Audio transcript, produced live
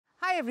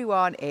Hi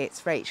everyone,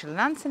 it's Rachel and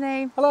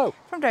Anthony. Hello.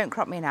 From Don't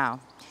Crop Me Now.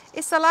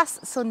 It's the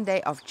last Sunday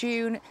of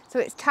June, so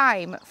it's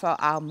time for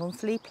our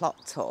monthly plot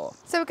tour.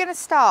 So we're going to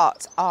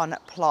start on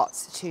plot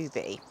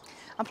 2B.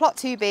 And plot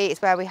 2B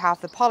is where we have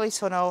the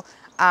polytunnel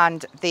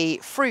and the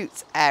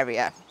fruit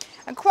area.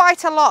 And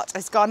quite a lot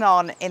has gone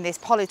on in this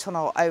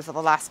polytunnel over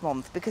the last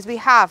month because we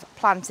have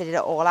planted it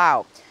all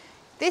out.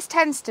 This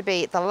tends to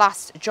be the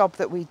last job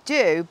that we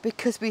do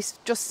because we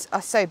just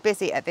are so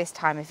busy at this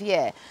time of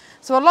year.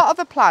 So a lot of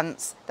the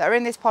plants that are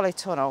in this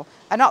polytunnel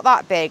are not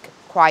that big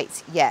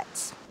quite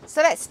yet.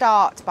 So let's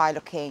start by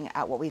looking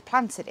at what we've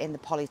planted in the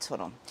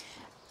polytunnel.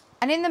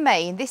 And in the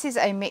main, this is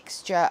a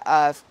mixture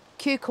of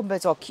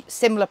cucumbers or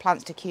similar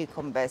plants to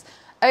cucumbers,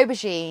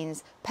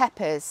 aubergines,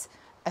 peppers,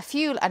 a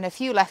few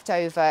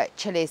leftover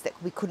chilies that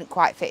we couldn't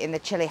quite fit in the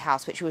chili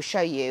house, which we'll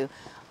show you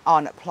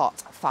on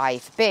plot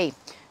 5B.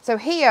 So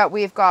here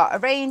we've got a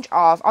range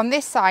of, on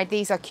this side,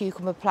 these are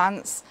cucumber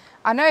plants.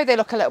 I know they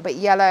look a little bit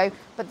yellow,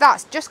 but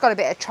that's just got a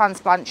bit of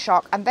transplant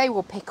shock and they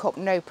will pick up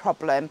no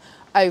problem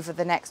over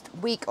the next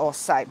week or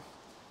so.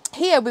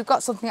 Here we've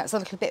got something that's a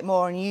little bit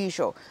more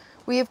unusual.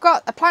 We've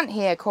got a plant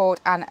here called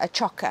an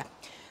achoka.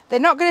 They're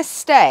not going to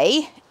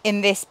stay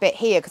in this bit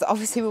here because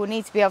obviously we will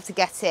need to be able to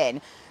get in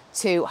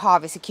to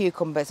harvest the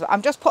cucumbers. But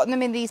I'm just putting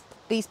them in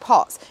these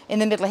pots in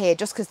the middle here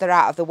just because they're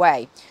out of the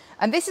way.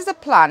 And this is a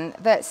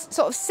plant that's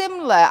sort of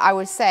similar, I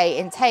would say,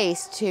 in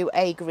taste to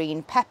a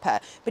green pepper,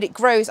 but it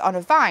grows on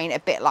a vine a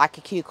bit like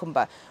a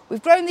cucumber.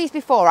 We've grown these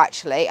before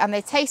actually, and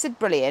they tasted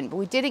brilliant, but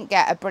we didn't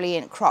get a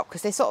brilliant crop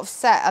because they sort of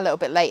set a little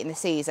bit late in the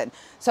season.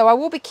 So I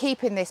will be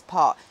keeping this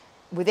pot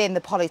within the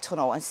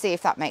polytunnel and see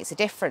if that makes a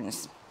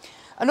difference.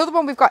 Another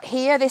one we've got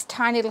here, this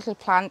tiny little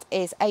plant,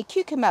 is a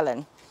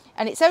cucamelon.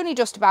 And it's only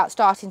just about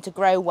starting to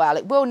grow well.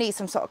 It will need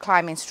some sort of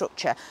climbing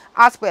structure,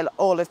 as will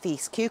all of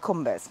these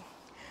cucumbers.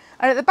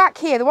 And at the back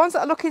here, the ones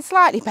that are looking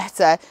slightly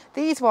better,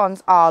 these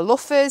ones are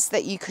luffers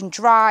that you can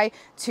dry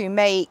to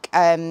make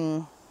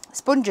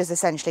sponges,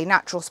 essentially,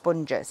 natural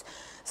sponges.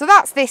 So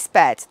that's this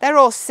bed. They're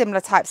all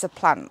similar types of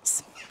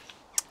plants.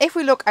 If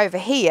we look over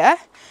here,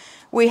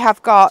 we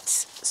have got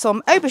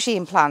some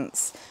aubergine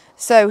plants.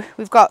 So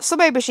we've got some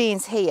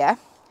aubergines here,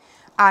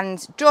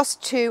 and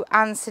just to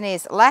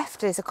Anthony's left,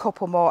 there's a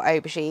couple more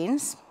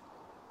aubergines.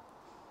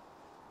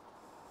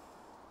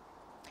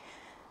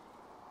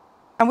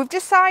 And we've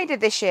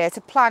decided this year to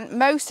plant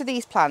most of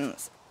these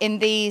plants in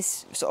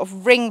these sort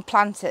of ring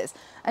planters.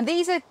 And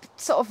these are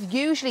sort of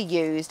usually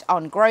used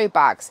on grow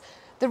bags.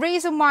 The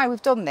reason why we've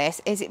done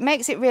this is it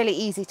makes it really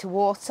easy to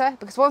water,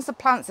 because once the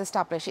plant's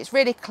established, it's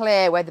really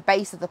clear where the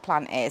base of the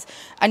plant is.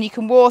 And you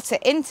can water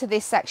into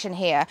this section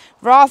here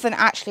rather than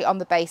actually on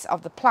the base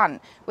of the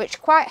plant,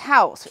 which quite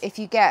helps if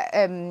you get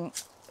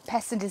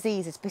pests and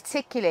diseases,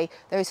 particularly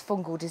those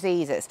fungal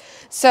diseases.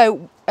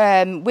 So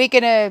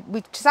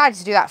we've decided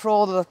to do that for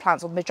all of the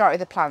plants, or the majority of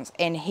the plants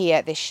in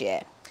here this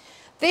year.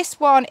 This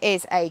one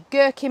is a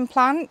gherkin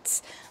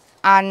plant,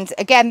 and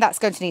again that's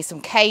going to need some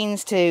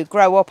canes to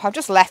grow up. I've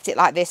just left it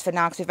like this for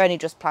now because we've only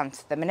just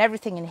planted them, and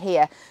everything in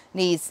here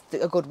needs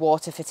a good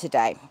water for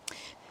today.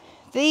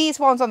 These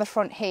ones on the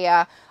front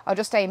here are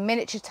just a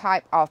miniature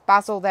type of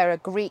basil. They're a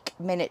Greek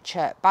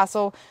miniature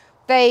basil.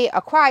 They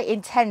are quite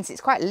intense,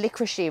 it's quite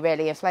licoricey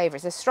really in flavour.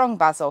 It's a strong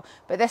basil,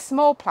 but they're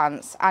small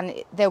plants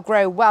and they'll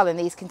grow well in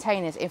these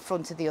containers in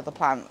front of the other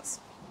plants.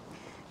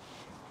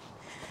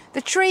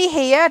 The tree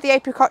here, the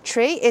apricot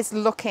tree, is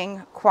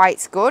looking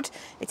quite good.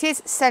 It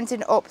is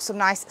sending up some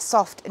nice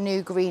soft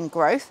new green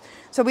growth.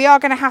 So we are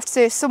going to have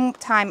to,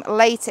 sometime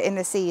later in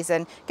the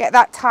season, get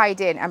that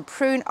tied in and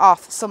prune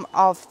off some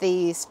of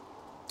these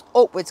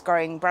upwards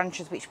growing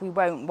branches which we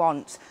won't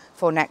want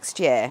for next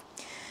year.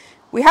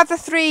 We have the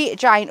 3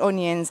 giant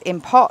onions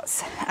in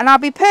pots, and I'll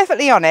be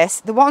perfectly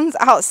honest, the ones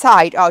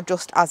outside are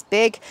just as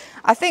big.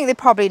 I think they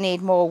probably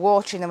need more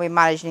watering than we're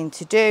managing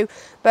to do,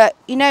 but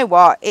you know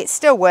what, it's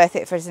still worth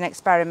it for as an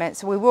experiment,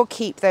 so we will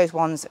keep those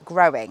ones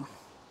growing.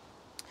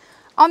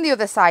 On the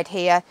other side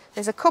here,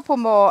 there's a couple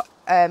more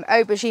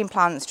aubergine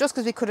plants just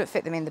because we couldn't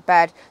fit them in the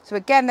bed. So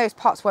again, those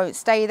pots won't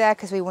stay there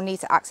because we will need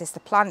to access the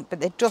plant,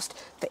 but they're just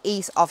for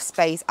ease of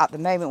space at the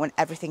moment when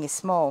everything is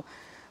small.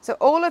 So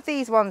all of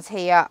these ones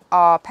here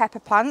are pepper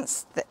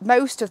plants.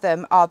 Most of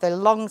them are the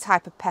long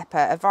type of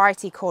pepper, a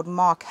variety called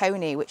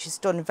Marconi, which has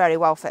done very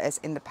well for us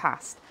in the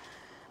past.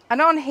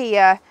 And on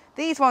here,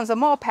 these ones are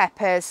more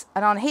peppers,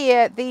 and on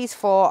here, these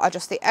 4 are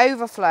just the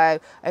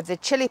overflow of the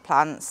chili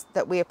plants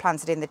that we have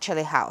planted in the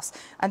chili house.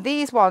 And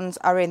these ones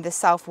are in the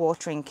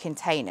self-watering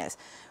containers.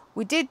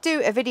 We did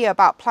do a video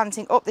about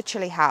planting up the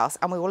chili house,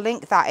 and we will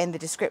link that in the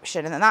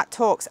description, and that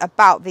talks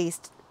about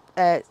these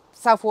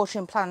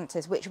self-watering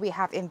planters which we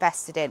have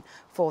invested in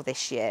for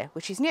this year,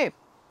 which is new.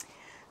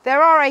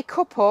 There are a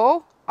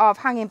couple of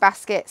hanging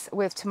baskets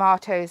with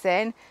tomatoes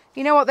in.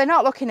 You know what, they're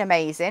not looking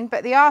amazing,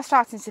 but they are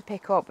starting to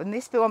pick up, and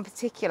this one in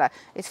particular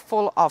is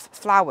full of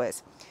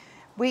flowers.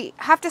 We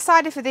have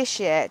decided for this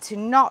year to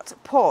not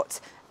put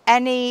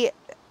any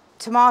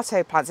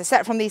tomato plants,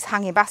 except from these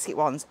hanging basket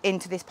ones,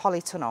 into this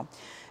polytunnel,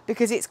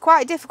 because it's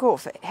quite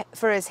difficult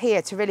for us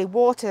here to really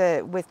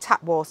water with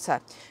tap water.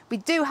 We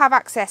do have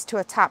access to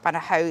a tap and a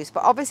hose,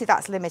 but obviously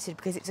that's limited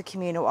because it's a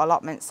communal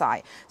allotment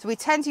site. So we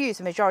tend to use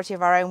the majority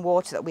of our own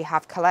water that we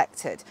have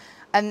collected.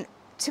 And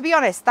to be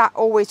honest, that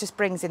always just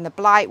brings in the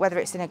blight, whether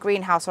it's in a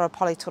greenhouse or a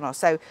polytunnel.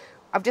 So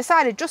I've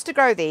decided just to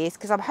grow these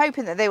because I'm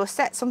hoping that they will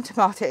set some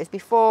tomatoes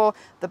before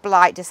the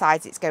blight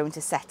decides it's going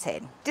to set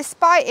in.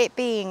 Despite it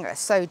being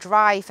so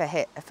dry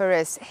for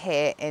us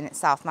here in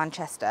South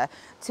Manchester,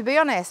 to be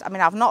honest, I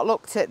mean, I've not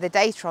looked at the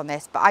data on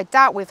this, but I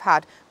doubt we've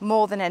had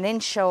more than an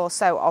inch or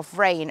so of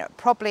rain,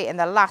 probably in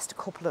the last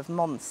couple of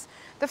months.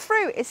 The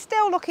fruit is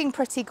still looking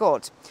pretty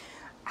good.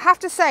 I have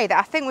to say that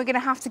I think we're going to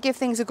have to give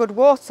things a good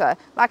water.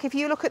 Like if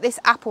you look at this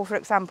apple, for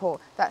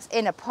example, that's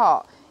in a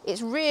pot,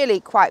 it's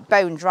really quite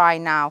bone dry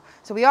now.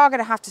 So we are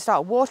going to have to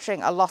start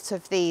watering a lot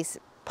of these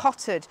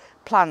potted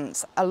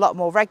plants a lot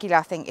more regular,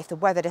 I think, if the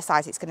weather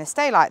decides it's going to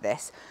stay like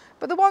this.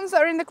 But the ones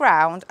that are in the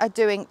ground are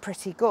doing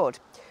pretty good,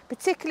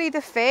 particularly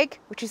the fig,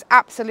 which is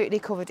absolutely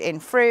covered in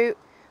fruit.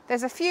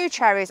 There's a few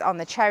cherries on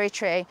the cherry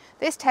tree.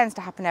 This tends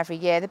to happen every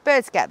year. The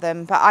birds get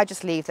them, but I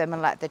just leave them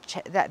and let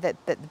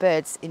the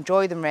birds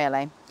enjoy them,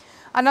 really.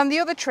 And on the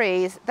other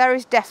trees, there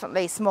is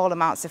definitely small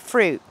amounts of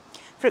fruit.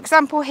 For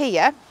example,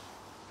 here,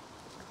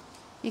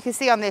 you can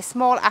see on this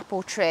small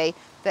apple tree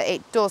that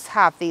it does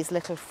have these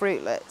little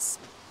fruitlets.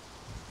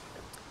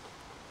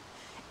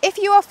 If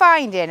you are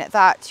finding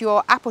that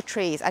your apple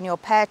trees and your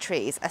pear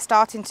trees are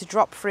starting to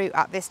drop fruit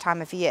at this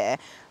time of year,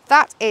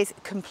 that is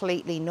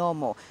completely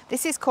normal.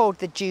 This is called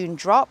the June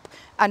drop,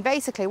 and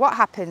basically what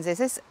happens is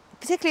this,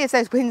 particularly as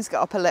those winds get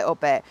up a little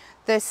bit,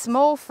 the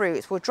small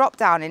fruits will drop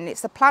down, and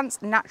it's the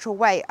plant's natural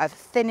way of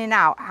thinning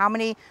out how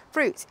many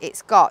fruits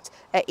it's got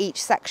at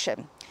each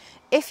section.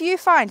 If you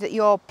find that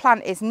your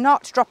plant is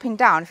not dropping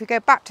down, if you go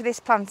back to this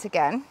plant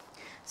again,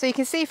 so you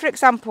can see, for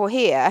example,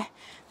 here,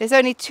 there's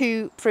only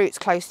 2 fruits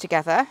close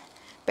together.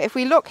 But if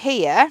we look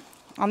here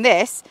on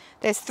this,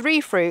 there's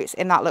 3 fruits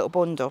in that little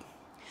bundle.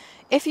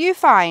 If you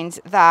find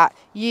that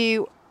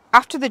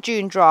after the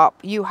June drop,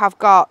 you have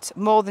got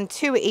more than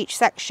 2 at each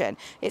section,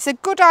 it's a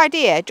good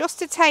idea just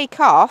to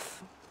take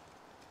off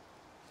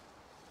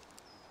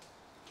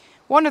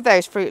one of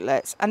those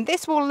fruitlets, and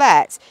this will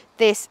let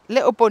this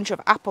little bunch of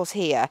apples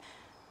here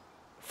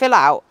fill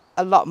out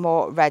a lot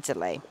more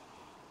readily.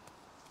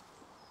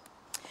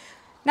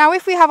 Now,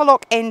 if we have a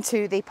look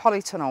into the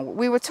polytunnel,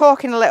 we were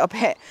talking a little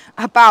bit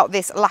about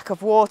this lack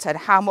of water and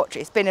how much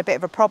it's been a bit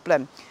of a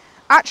problem.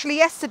 Actually,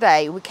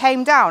 yesterday we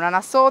came down and I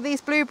saw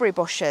these blueberry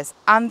bushes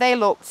and they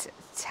looked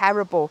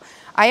terrible.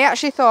 I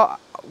actually thought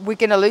we're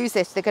going to lose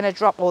this, they're going to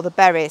drop all the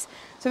berries.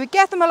 So we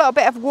gave them a little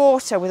bit of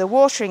water with a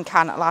watering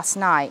can last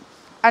night.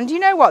 And you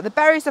know what? The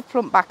berries have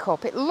plumped back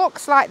up. It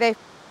looks like they've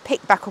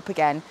picked back up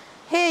again.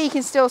 Here you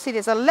can still see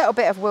there's a little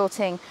bit of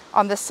wilting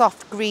on the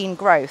soft green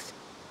growth.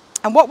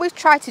 And what we've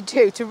tried to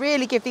do to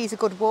really give these a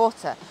good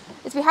water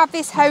is we have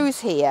this hose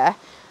here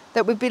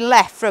that we've been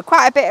left for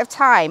quite a bit of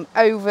time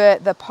over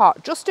the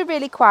pot, just to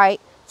really quite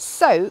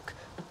soak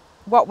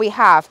what we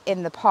have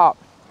in the pot.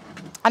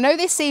 I know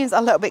this seems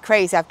a little bit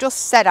crazy. I've just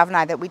said, haven't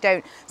I, that we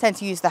don't tend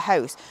to use the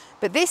hose.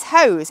 But this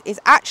hose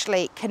is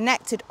actually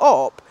connected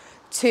up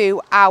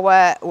to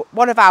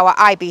one of our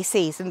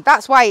IBCs, and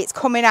that's why it's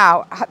coming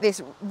out at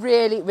this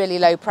really, really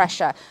low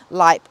pressure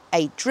like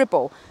a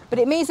dribble. But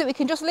it means that we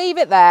can just leave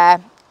it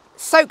there,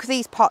 soak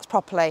these pots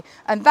properly,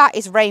 and that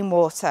is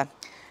rainwater.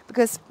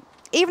 Because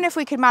even if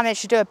we could manage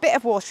to do a bit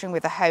of watering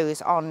with the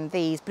hose on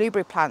these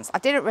blueberry plants, I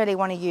didn't really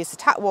want to use the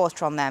tap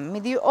water on them. I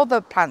mean, the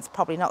other plants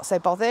probably not so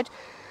bothered.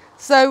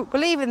 So we're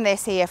leaving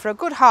this here for a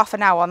good half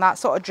an hour on that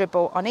sort of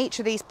dribble on each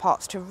of these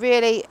pots to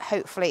really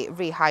hopefully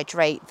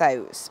rehydrate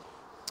those.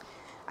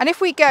 And if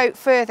we go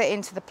further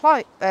into the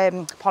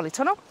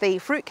polytunnel, the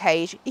fruit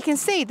cage, you can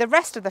see the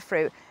rest of the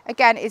fruit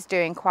again is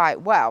doing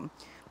quite well.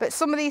 But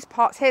some of these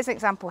pots, here's an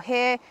example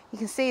here, you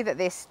can see that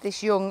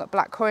this young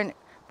blackcurrant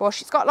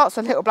bush, it's got lots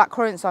of little black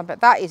currants on, but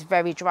that is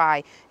very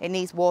dry. It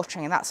needs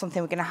watering, and that's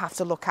something we're going to have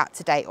to look at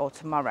today or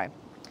tomorrow.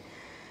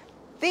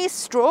 These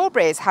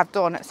strawberries have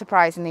done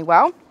surprisingly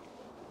well.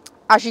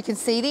 As you can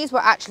see, these were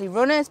actually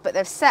runners, but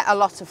they've set a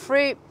lot of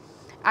fruit.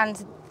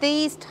 And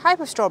these type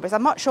of strawberries,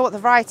 I'm not sure what the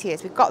variety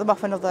is, we've got them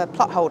off another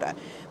plot holder,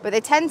 but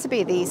they tend to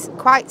be these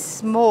quite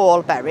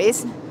small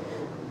berries,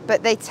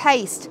 but they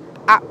taste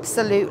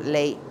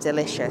absolutely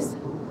delicious.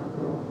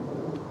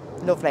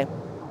 Lovely.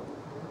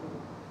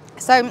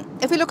 So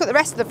if we look at the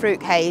rest of the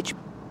fruit cage,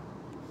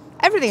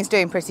 everything's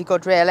doing pretty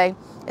good really.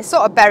 There's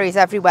sort of berries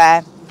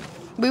everywhere.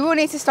 We will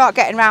need to start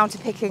getting around to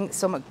picking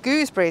some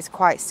gooseberries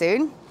quite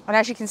soon, and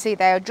as you can see,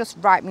 they are just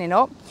ripening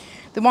up.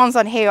 The ones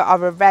on here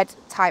are a red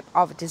type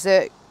of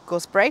dessert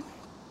gooseberry,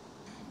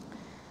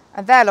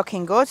 and they're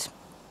looking good.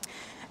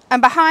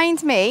 And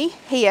behind me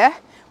here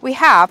we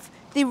have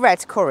the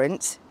red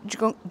currant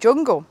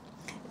jungle.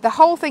 The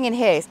whole thing in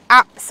here is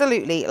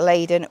absolutely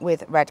laden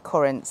with red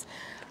currants.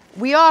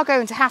 We are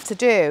going to have to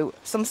do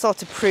some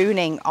sort of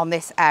pruning on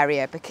this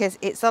area because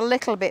it's a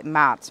little bit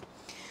mad.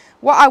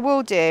 What I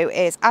will do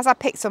is, as I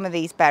pick some of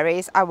these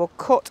berries, I will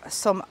cut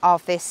some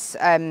of this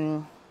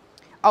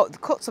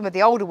cut some of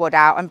the older wood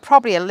out and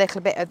probably a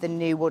little bit of the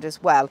new wood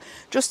as well,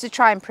 just to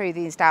try and prune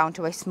these down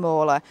to a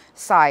smaller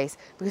size,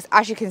 because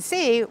as you can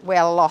see,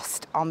 we're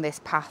lost on this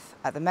path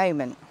at the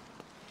moment.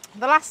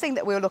 The last thing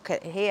that we'll look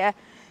at here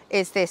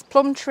is this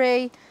plum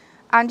tree.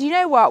 And you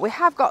know what, we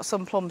have got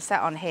some plums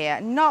set on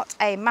here, not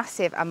a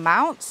massive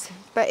amount,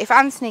 but if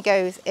Anthony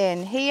goes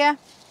in here,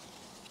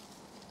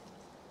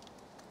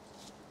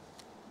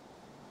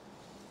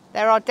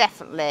 there are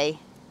definitely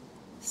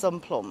some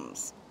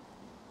plums.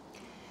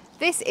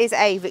 This is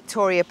a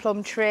Victoria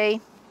plum tree,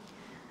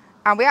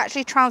 and we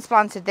actually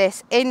transplanted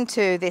this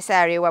into this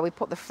area where we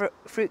put the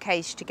fruit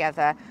cage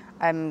together.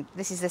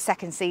 This is the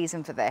second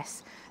season for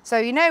this. So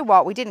you know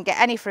what, we didn't get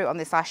any fruit on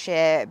this last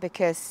year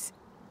because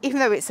even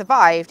though it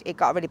survived, it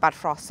got a really bad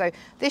frost. So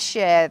this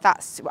year,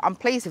 I'm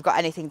pleased we've got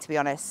anything, to be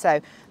honest.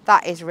 So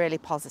that is really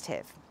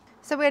positive.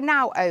 So we're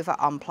now over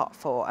on plot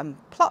 4, and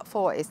plot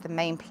 4 is the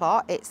main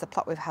plot. It's the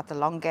plot we've had the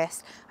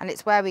longest, and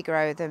it's where we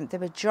grow the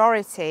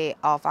majority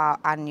of our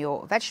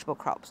annual vegetable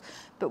crops.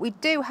 But we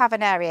do have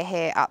an area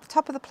here at the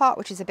top of the plot,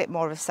 which is a bit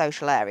more of a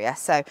social area.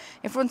 So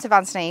in front of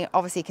Anthony,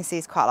 obviously you can see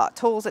there's quite a lot of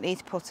tools that need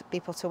to be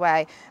put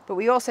away. But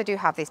we also do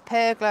have this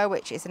pergola,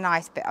 which is a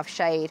nice bit of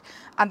shade.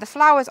 And the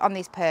flowers on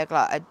these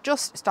pergola are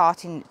just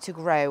starting to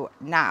grow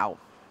now.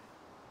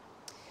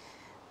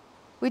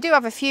 We do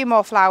have a few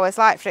more flowers,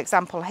 like for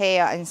example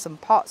here in some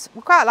pots.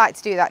 We quite like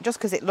to do that just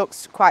because it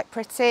looks quite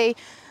pretty.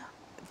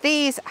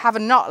 These have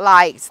not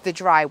liked the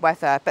dry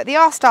weather, but they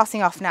are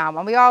starting off now,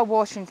 and we are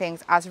watering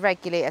things as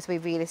regularly as we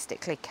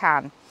realistically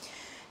can.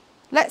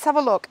 Let's have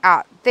a look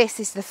at this.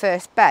 Is the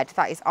first bed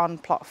that is on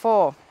plot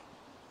 4.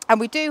 And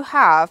we do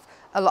have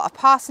a lot of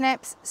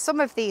parsnips. Some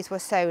of these were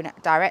sown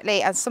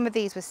directly, and some of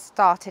these were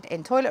started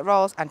in toilet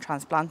rolls and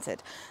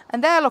transplanted.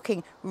 And they're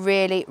looking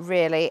really,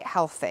 really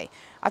healthy.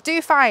 I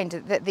do find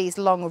that these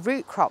long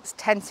root crops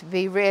tend to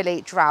be really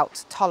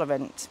drought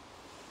tolerant.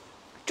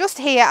 Just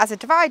here as a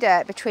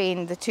divider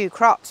between the two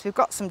crops, we've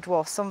got some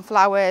dwarf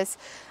sunflowers.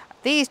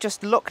 These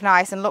just look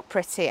nice and look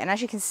pretty, and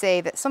as you can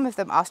see that some of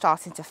them are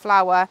starting to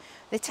flower.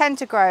 They tend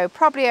to grow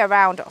probably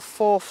around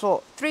 4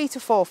 foot, 3 to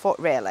 4 foot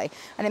really,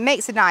 and it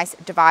makes a nice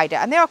divider,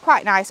 and they are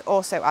quite nice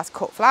also as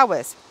cut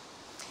flowers.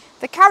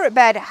 The carrot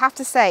bed, I have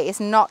to say, is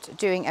not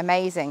doing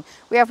amazing.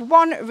 We have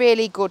one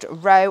really good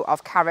row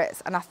of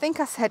carrots, and I think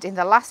I said in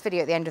the last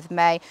video at the end of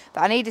May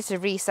that I needed to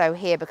re-sow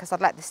here because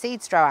I'd let the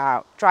seeds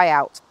dry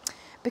out.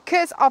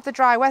 Because of the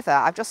dry weather,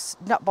 I've just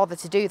not bothered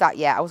to do that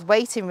yet. I was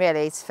waiting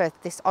really for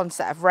this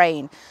onset of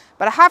rain.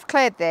 But I have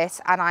cleared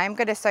this, and I am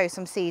going to sow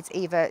some seeds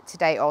either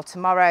today or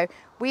tomorrow.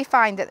 We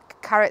find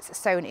that carrots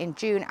sown in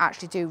June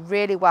actually do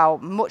really well,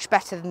 much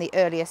better than the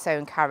earlier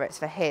sown carrots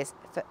for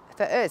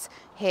us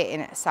here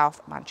in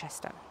South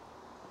Manchester.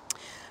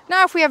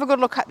 Now if we have a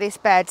good look at this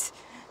bed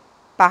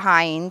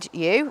behind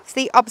you,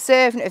 the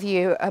observant of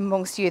you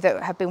amongst you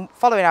that have been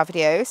following our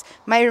videos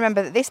may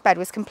remember that this bed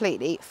was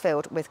completely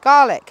filled with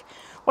garlic.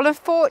 Well,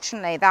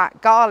 unfortunately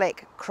that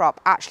garlic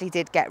crop actually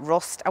did get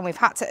rust, and we've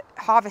had to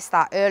harvest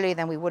that earlier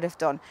than we would have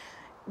done.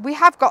 We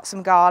have got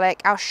some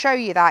garlic. I'll show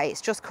you that.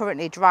 It's just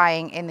currently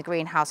drying in the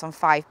greenhouse on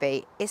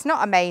 5B. It's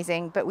not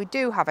amazing, but we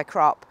do have a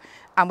crop,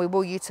 and we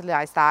will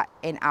utilise that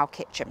in our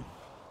kitchen.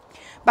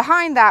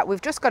 Behind that,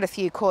 we've just got a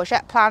few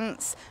courgette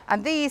plants,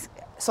 and these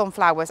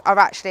sunflowers are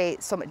actually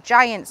some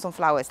giant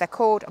sunflowers. They're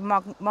called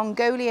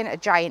Mongolian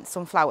giant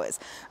sunflowers,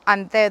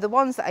 and they're the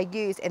ones that are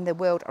used in the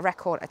world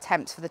record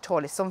attempts for the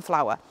tallest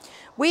sunflower.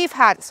 We've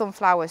had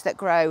sunflowers that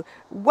grow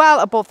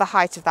well above the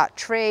height of that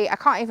tree. I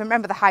can't even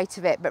remember the height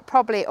of it, but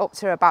probably up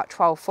to about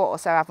 12 foot or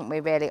so, haven't we,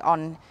 really,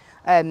 on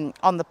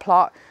the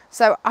plot.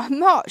 So I'm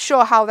not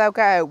sure how they'll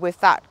go with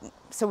that,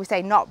 so we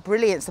say not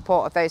brilliant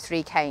support of those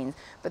 3 canes,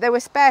 but there were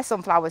spare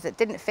sunflowers that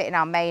didn't fit in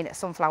our main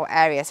sunflower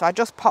area, so I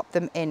just popped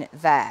them in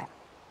there.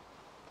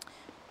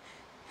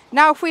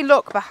 Now if we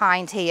look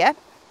behind here,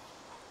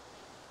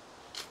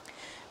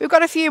 we've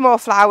got a few more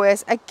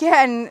flowers.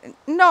 Again,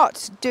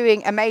 not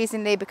doing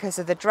amazingly because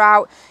of the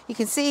drought. You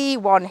can see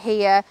one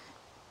here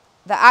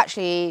that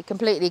actually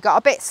completely got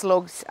a bit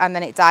slugged, and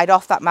then it died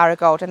off, that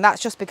marigold, and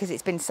that's just because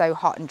it's been so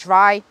hot and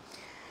dry.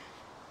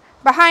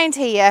 Behind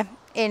here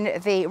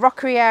in the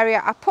rockery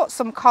area, I put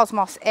some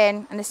cosmos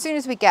in, and as soon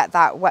as we get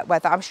that wet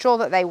weather, I'm sure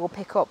that they will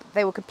pick up.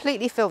 They will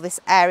completely fill this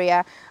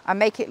area and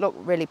make it look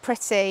really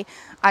pretty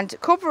and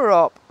cover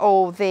up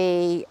all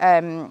the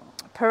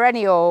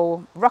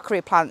perennial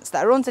rockery plants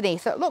that are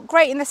underneath that look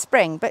great in the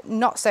spring but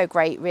not so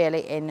great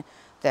really in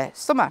the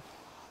summer.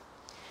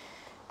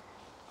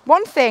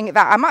 One thing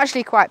that I'm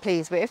actually quite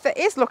pleased with that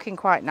is looking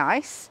quite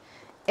nice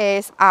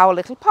is our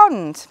little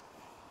pond.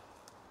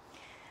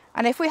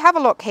 And if we have a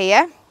look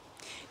here,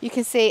 you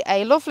can see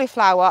a lovely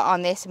flower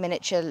on this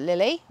miniature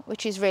lily,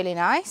 which is really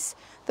nice.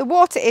 The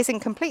water isn't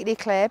completely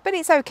clear, but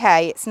it's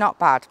okay, it's not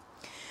bad.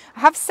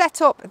 I have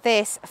set up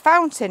this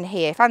fountain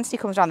here. If Anthony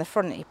comes around the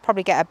front, he'll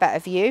probably get a better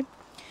view.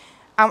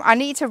 I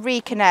need to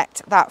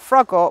reconnect that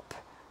frog up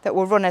that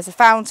will run as a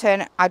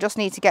fountain. I just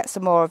need to get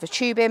some more of the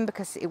tubing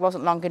because it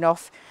wasn't long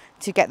enough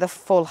to get the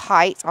full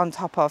height on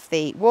top of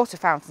the water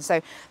fountain.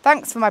 So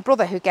thanks for my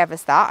brother who gave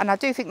us that, and I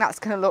do think that's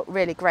going to look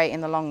really great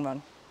in the long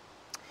run.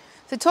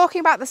 So talking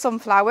about the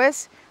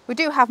sunflowers, we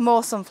do have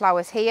more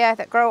sunflowers here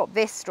that grow up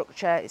this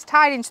structure. It's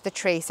tied into the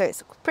tree, so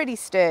it's pretty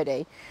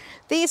sturdy.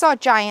 These are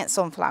giant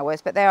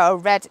sunflowers, but they are a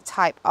red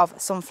type of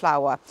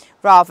sunflower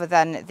rather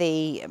than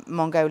the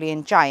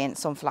Mongolian giant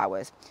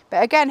sunflowers.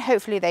 But again,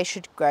 hopefully they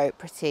should grow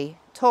pretty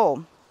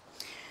tall.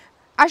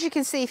 As you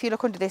can see, if you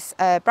look under this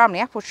Bramley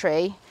apple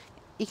tree,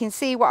 you can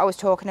see what I was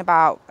talking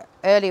about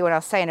earlier when I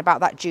was saying about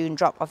that June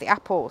drop of the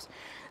apples.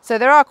 So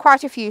there are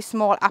quite a few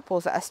small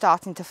apples that are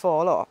starting to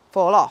fall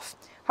off.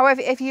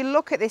 However, if you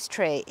look at this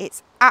tree,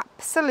 it's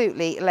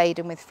absolutely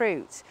laden with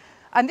fruit.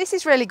 And this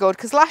is really good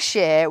because last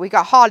year we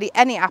got hardly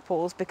any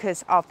apples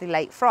because of the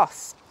late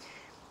frost.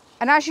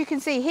 And as you can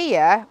see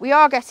here, we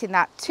are getting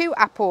that 2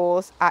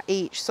 apples at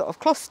each sort of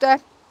cluster,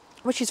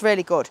 which is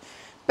really good.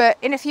 But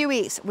in a few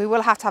weeks, we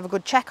will have to have a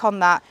good check on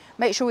that.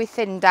 Make sure we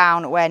thin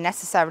down where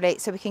necessary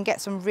so we can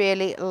get some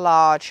really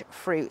large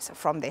fruits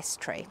from this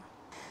tree.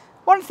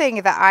 One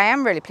thing that I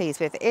am really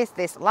pleased with is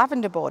this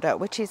lavender border,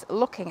 which is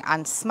looking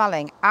and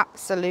smelling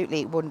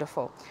absolutely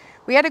wonderful.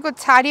 We had a good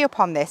tidy up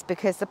on this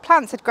because the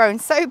plants had grown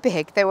so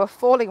big, they were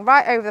falling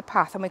right over the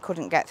path and we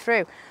couldn't get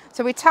through.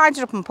 So we tidied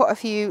it up and put a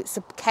few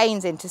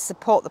canes in to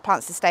support the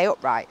plants to stay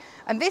upright.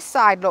 And this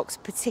side looks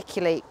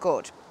particularly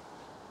good.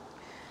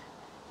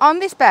 On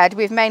this bed,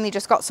 we've mainly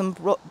just got some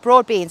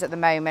broad beans at the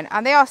moment,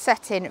 and they are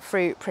setting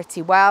fruit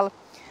pretty well.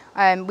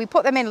 We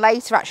put them in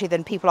later actually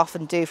than people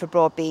often do for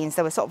broad beans.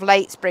 They were sort of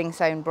late spring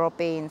sown broad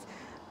beans,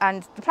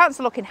 and the plants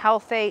are looking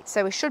healthy,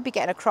 so we should be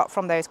getting a crop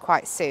from those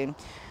quite soon.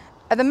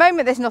 At the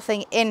moment, there's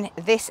nothing in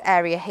this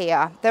area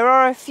here. There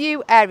are a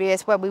few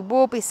areas where we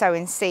will be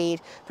sowing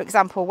seed. For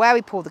example, where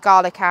we pull the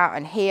garlic out,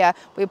 and here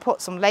we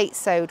put some late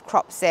sowed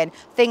crops in,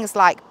 things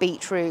like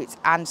beetroot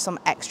and some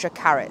extra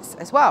carrots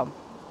as well.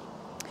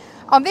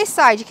 On this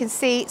side, you can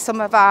see some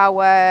of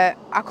our,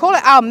 I call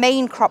it our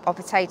main crop of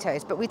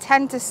potatoes, but we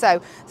tend to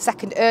sow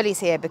second earlies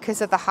here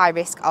because of the high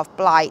risk of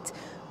blight.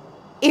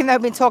 Even though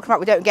we've been talking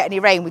about we don't get any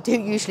rain, we do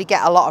usually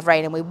get a lot of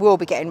rain, and we will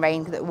be getting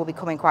rain that will be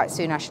coming quite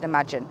soon, I should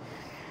imagine.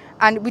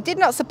 And we did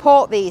not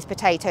support these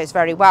potatoes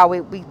very well.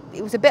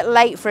 It was a bit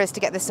late for us to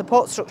get the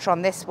support structure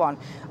on this one.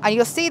 And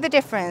you'll see the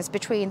difference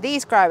between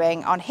these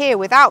growing on here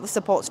without the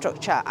support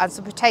structure and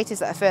some potatoes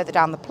that are further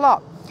down the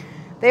plot.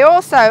 They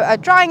also are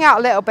drying out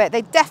a little bit.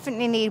 They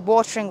definitely need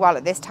watering well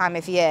at this time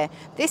of year.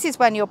 This is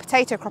when your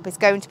potato crop is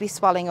going to be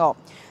swelling up.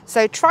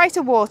 So try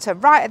to water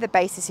right at the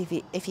basis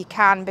if you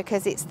can,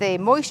 because it's the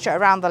moisture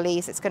around the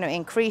leaves that's going to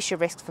increase your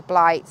risk for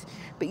blight.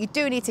 But you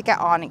do need to get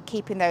on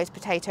keeping those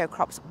potato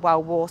crops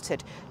well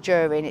watered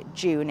during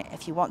June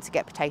if you want to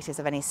get potatoes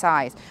of any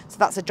size. So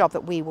that's a job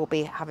that we will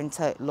be having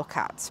to look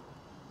at.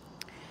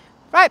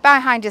 Right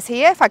behind us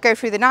here, if I go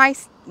through the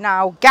nice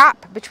now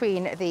gap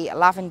between the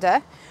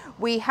lavender,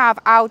 we have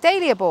our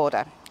dahlia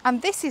border,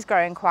 and this is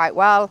growing quite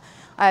well.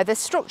 The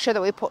structure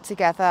that we put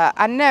together,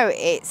 I know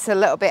it's a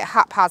little bit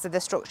haphazard,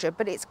 the structure,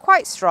 but it's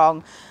quite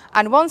strong,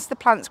 and once the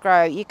plants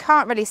grow you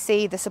can't really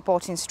see the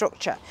supporting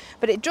structure,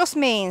 but it just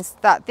means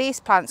that these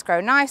plants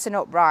grow nice and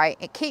upright.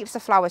 It keeps the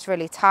flowers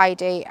really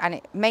tidy, and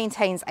it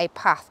maintains a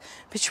path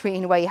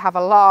between where you have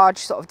a large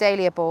sort of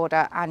dahlia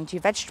border and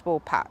your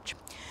vegetable patch.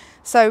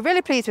 So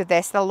really pleased with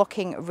this. They're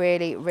looking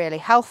really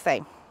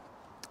healthy.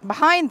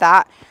 Behind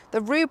that,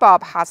 the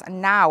rhubarb has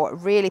now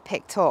really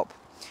picked up.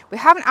 We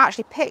haven't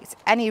actually picked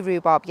any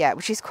rhubarb yet,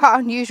 which is quite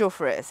unusual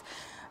for us.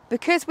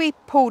 Because we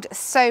pulled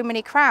so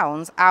many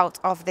crowns out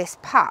of this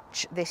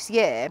patch this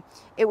year,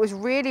 it was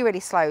really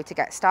slow to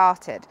get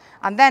started.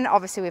 And then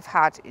obviously we've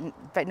had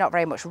not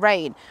very much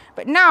rain,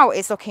 but now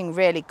it's looking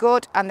really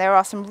good, and there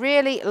are some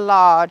really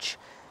large,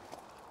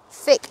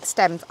 thick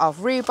stems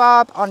of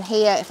rhubarb on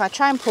here. If I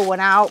try and pull one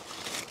out,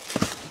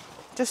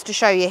 just to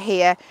show you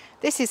here,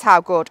 this is how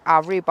good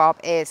our rhubarb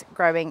is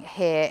growing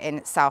here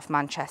in South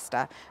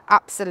Manchester.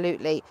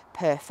 Absolutely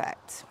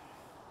perfect.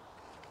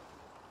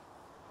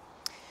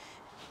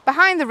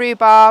 Behind the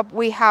rhubarb,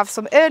 we have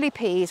some early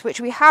peas,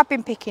 which we have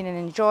been picking and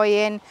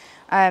enjoying.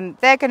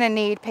 They're going to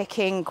need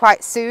picking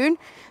quite soon.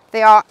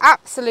 They are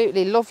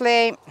absolutely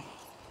lovely.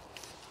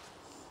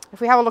 If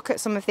we have a look at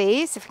some of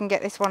these, if we can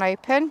get this one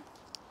open,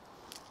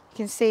 you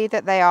can see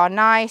that they are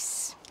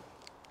nice,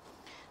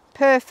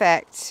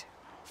 perfect,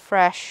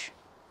 fresh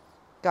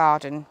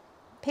garden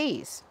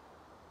peas.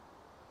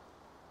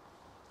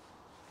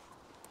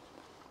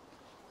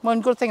 One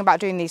good thing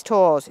about doing these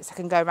tours is I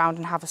can go around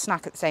and have a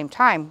snack at the same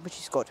time, which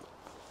is good.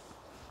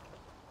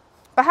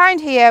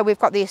 Behind here we've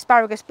got the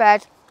asparagus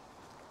bed.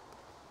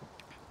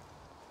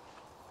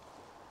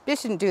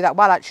 This didn't do that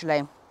well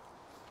actually.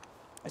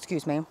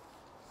 Excuse me.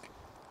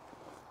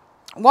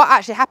 What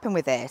actually happened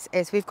with this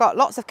is we've got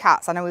lots of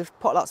cats. I know we've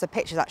put lots of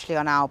pictures actually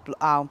on our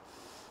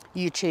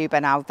YouTube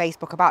and our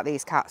Facebook about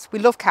these cats. We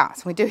love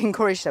cats, we do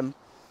encourage them.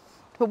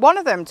 But one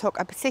of them took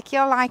a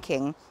particular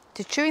liking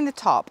to chewing the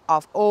top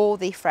of all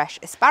the fresh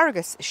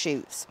asparagus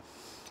shoots.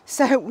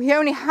 So we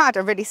only had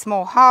a really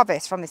small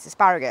harvest from this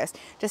asparagus,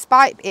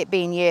 despite it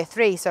being year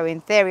 3. So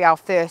in theory, our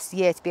first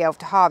year to be able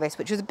to harvest,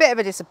 which was a bit of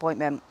a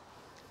disappointment.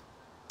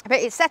 But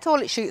it's set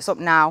all its shoots up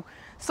now.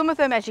 Some of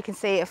them, as you can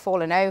see, have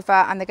fallen over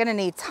and they're going to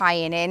need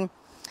tying in.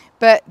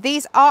 But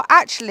these are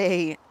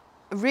actually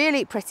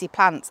really pretty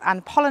plants,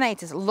 and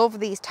pollinators love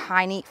these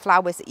tiny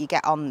flowers that you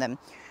get on them.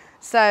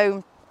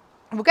 So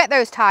we'll get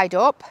those tied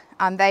up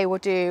and they will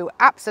do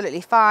absolutely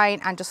fine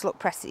and just look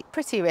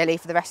pretty really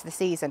for the rest of the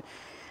season.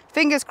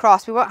 Fingers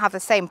crossed we won't have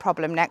the same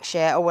problem next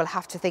year, or we'll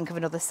have to think of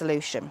another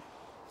solution.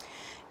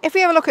 If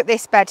we have a look at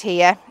this bed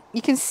here,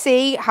 you can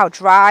see how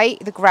dry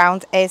the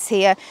ground is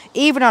here,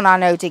 even on our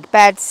no-dig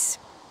beds.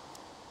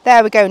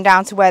 There we're going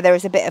down to where there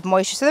is a bit of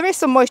moisture. So there is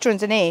some moisture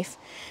underneath,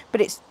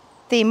 but it's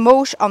the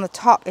mulch on the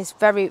top is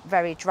very,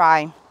 very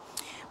dry.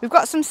 We've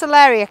got some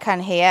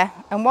celeriac here,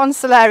 and one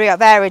celeriac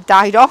there had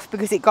died off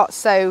because it got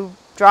so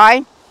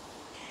dry.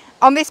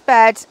 On this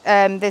bed,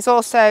 there's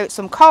also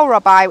some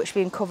kohlrabi which has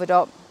been covered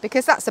up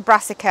because that's a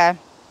brassica.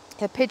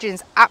 The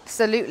pigeons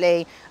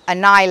absolutely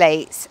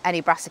annihilate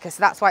any brassica,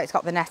 so that's why it's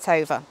got the net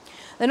over.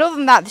 Then other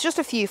than that, there's just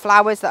a few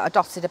flowers that are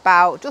dotted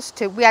about.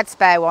 We had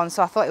spare ones,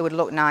 so I thought it would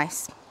look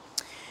nice.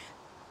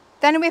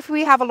 Then if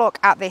we have a look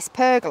at this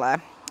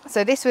pergola,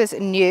 so this was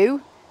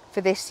new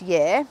for this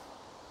year.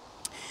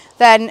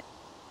 Then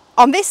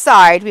on this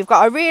side, we've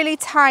got a really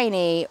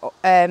tiny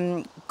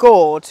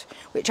gourd,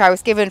 which I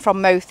was given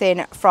from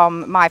Mothin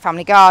from my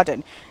family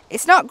garden.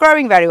 It's not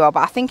growing very well,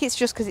 but I think it's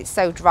just because it's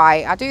so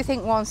dry. I do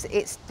think once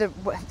the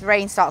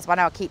rain starts, but I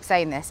know I keep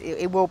saying this,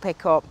 it will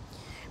pick up.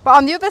 But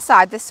on the other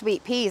side, the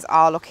sweet peas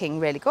are looking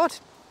really good.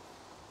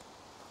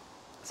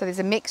 So there's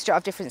a mixture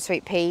of different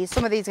sweet peas.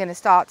 Some of these are going to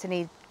start to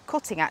need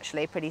cutting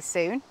actually pretty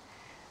soon,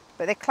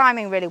 but they're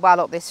climbing really well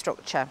up this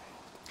structure.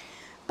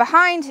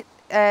 Behind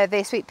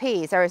the sweet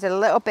peas, there is a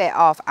little bit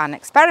of an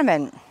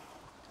experiment.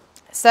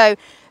 So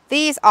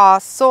these are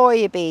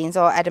soya beans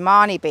or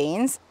edamame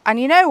beans, and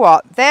you know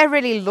what? They're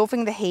really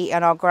loving the heat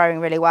and are growing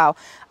really well.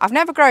 I've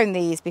never grown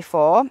these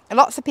before.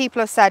 Lots of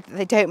people have said that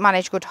they don't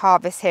manage good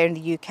harvests here in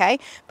the UK,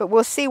 but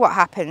we'll see what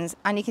happens.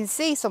 And you can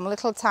see some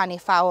little tiny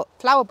flower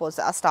buds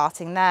that are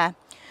starting there.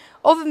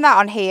 Other than that,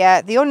 on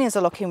here, the onions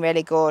are looking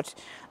really good.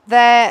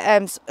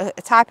 They're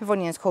a type of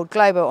onions called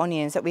global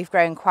onions that we've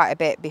grown quite a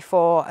bit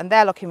before, and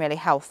they're looking really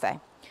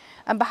healthy.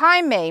 And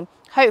behind me,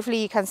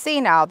 hopefully you can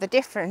see now the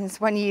difference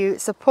when you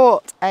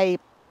support a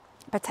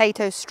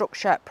potato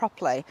structure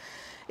properly.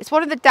 It's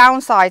one of the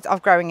downsides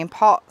of growing in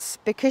pots,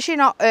 because you're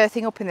not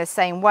earthing up in the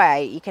same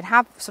way. You can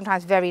have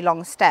sometimes very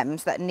long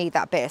stems that need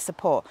that bit of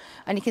support,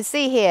 and you can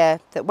see here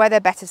that where they're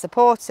better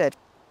supported,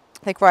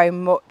 they grow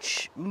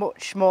much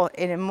more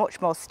in a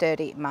much more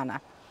sturdy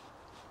manner.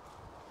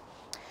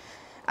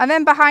 And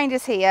then behind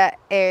us here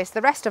is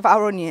the rest of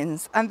our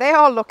onions, and they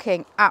are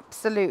looking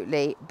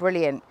absolutely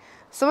brilliant.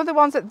 Some of the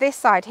ones at this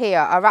side here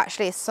are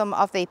actually some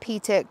of the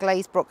Peter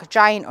Glazebrook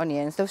giant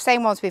onions, the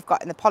same ones we've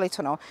got in the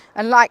polytunnel.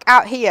 And like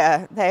out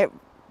here,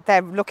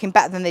 they're looking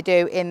better than they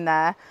do in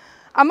there.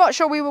 I'm not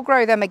sure we will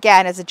grow them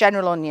again as a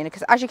general onion,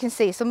 because as you can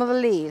see, some of the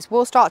leaves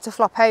will start to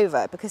flop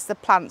over because the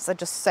plants are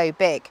just so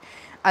big,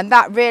 and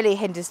that really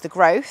hinders the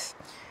growth.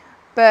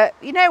 But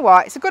you know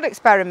what? It's a good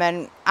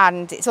experiment,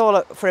 and it's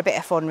all for a bit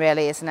of fun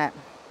really, isn't it?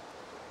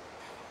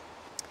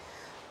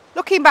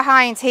 Looking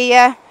behind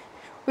here,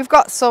 we've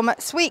got some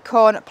sweet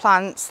corn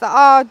plants that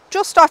are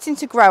just starting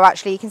to grow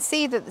actually. You can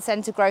see that the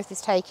centre growth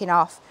is taking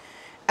off.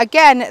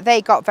 Again,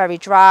 they got very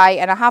dry,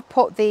 and I have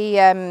put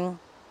the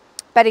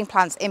bedding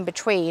plants in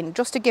between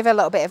just to give a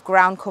little bit of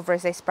ground cover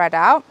as they spread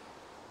out.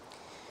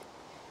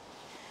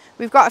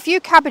 We've got a few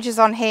cabbages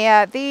on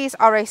here. These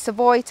are a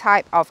Savoy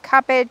type of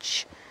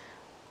cabbage.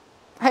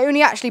 I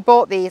only actually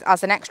bought these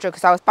as an extra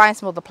because I was buying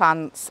some other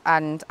plants,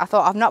 and I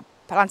thought I've not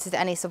planted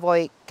any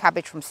Savoy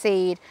cabbage from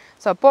seed,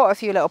 so I bought a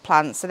few little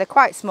plants. So they're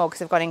quite small because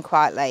they've gone in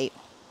quite late.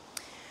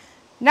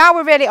 Now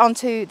we're really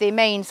onto the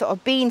main sort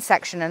of bean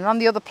section, and on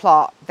the other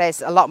plot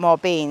there's a lot more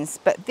beans,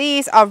 but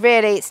these are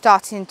really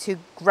starting to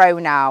grow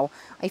now.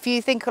 If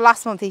you think of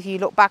last month, if you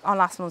look back on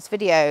last month's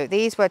video,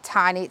 these were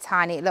tiny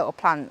little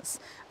plants,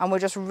 and were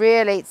just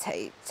really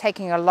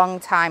taking a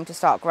long time to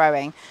start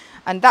growing.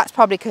 And that's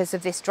probably because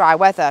of this dry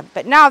weather.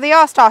 But now they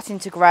are starting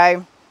to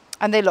grow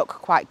and they look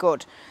quite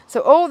good.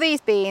 So all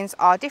these beans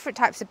are different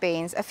types of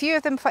beans. A few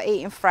of them for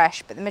eating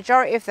fresh, but the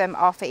majority of them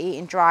are for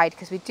eating dried,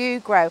 because we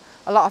do grow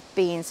a lot of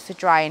beans for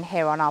drying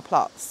here on our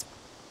plots.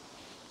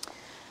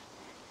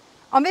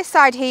 On this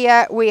side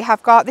here, we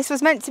have got, this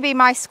was meant to be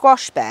my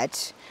squash bed,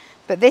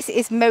 but this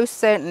is most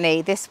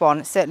certainly, this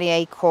one, certainly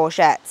a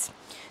courgette.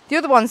 The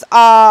other ones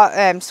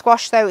are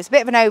squash though. It's a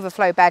bit of an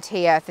overflow bed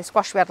here, the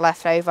squash we had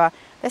left over.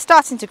 They're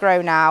starting to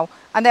grow now,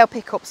 and they'll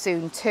pick up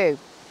soon too.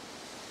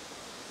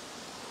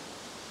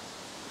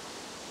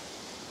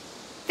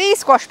 These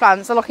squash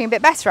plants are looking a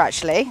bit better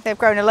actually. They've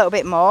grown a little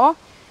bit more.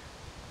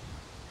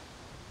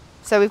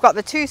 So we've got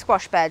the two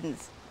squash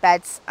beds,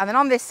 and then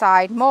on this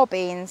side more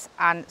beans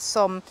and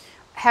some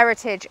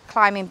heritage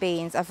climbing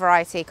beans, a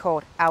variety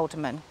called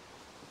Allotment.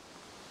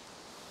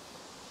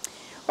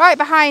 Right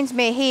behind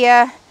me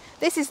here,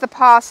 This is the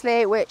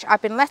parsley, which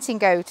I've been letting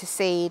go to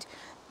seed.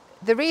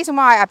 The reason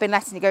why I've been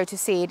letting it go to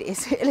seed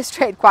is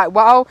illustrated quite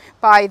well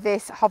by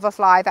this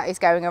hoverfly that is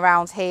going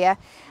around here.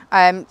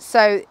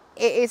 So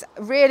it is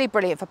really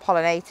brilliant for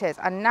pollinators,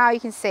 and now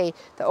you can see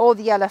that all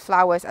the yellow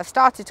flowers have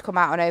started to come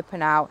out and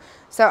open out.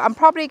 So I'm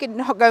probably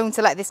not going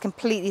to let this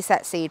completely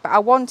set seed, but I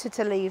wanted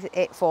to leave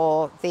it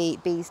for the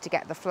bees to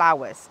get the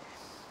flowers.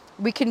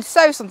 We can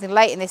sow something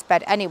late in this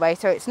bed anyway,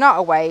 so it's not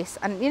a waste.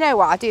 And you know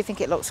what, I do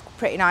think it looks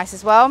pretty nice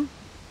as well.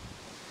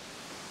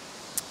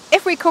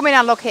 If we come in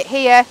and look at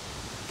here,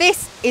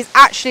 this is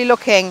actually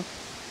looking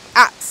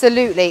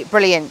absolutely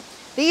brilliant.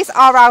 These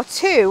are our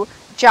 2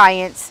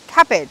 giant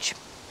cabbage.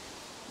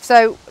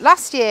 So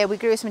last year we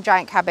grew some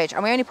giant cabbage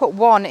and we only put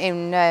 1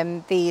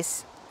 in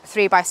these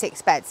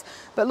 3x6 beds.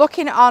 But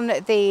looking on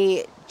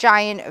the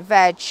Giant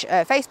Veg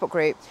Facebook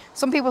group,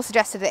 some people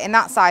suggested that in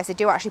that size they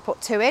do actually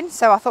put 2 in.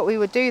 So I thought we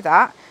would do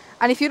that.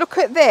 And if you look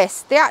at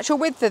this, the actual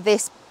width of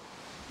this,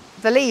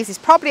 the leaves is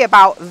probably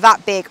about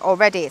that big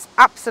already. It's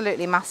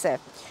absolutely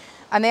massive.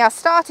 And they are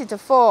starting to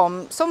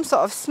form some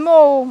sort of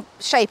small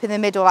shape in the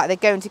middle, like they're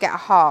going to get a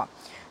heart.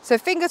 So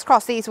fingers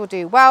crossed these will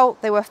do well.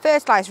 They were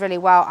fertilised really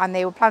well and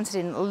they were planted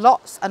in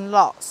lots and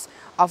lots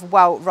of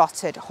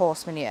well-rotted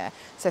horse manure.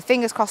 So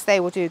fingers crossed they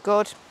will do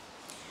good.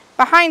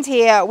 Behind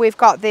here we've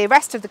got the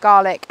rest of the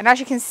garlic, and as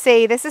you can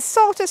see there's a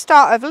sort of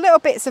start of little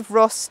bits of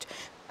rust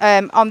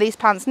on these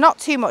plants. Not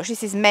too much,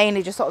 this is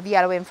mainly just sort of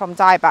yellowing from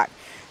dieback.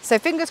 So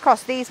fingers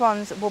crossed these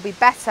ones will be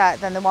better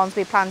than the ones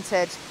we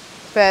planted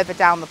further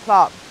down the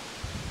plot.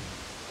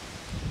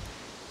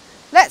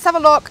 Let's have a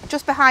look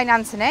just behind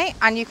Anthony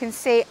and you can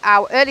see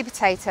our early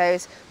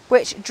potatoes,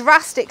 which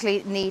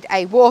drastically need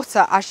a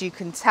water, as you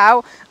can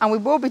tell, and we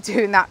will be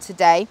doing that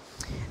today.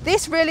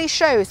 This really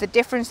shows the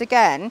difference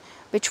again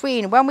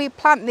between when we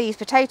plant these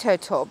potato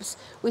tubs,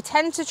 we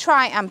tend to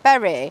try and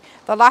bury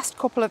the last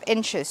couple of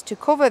inches to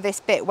cover this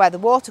bit where the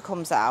water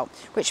comes out,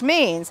 which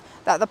means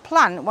that the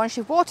plant, once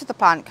you've watered the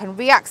plant, can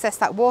re-access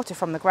that water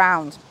from the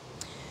ground.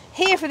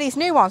 Here for these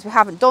new ones we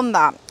haven't done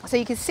that, so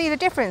you can see the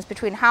difference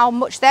between how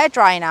much they're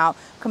drying out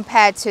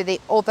compared to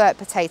the other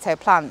potato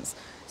plants.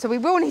 So we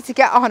will need to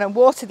get on and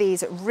water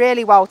these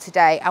really well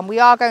today, and we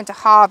are going to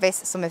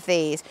harvest some of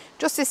these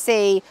just to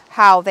see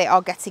how they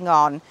are getting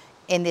on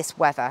in this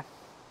weather.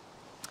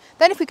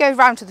 Then if we go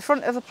round to the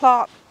front of the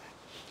plot,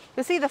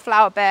 you'll see the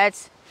flower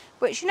beds,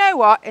 which, you know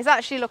what, is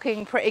actually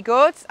looking pretty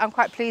good. I'm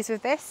quite pleased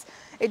with this.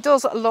 It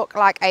does look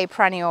like a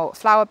perennial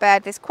flower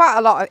bed. There's quite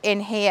a lot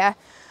in here,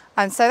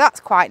 and so that's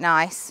quite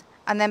nice.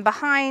 And then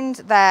behind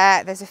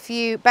there, there's a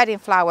few bedding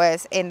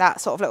flowers in that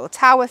sort of little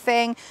tower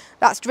thing.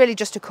 That's really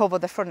just to cover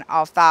the front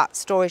of that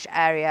storage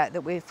area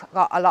that we've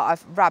got a lot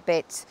of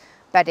rabbit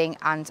bedding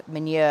and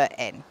manure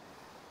in.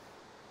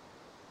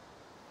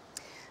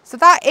 So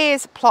that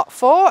is plot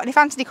 4, and if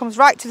Anthony comes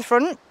right to the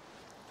front,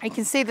 you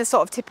can see the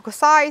sort of typical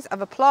size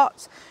of a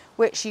plot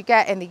which you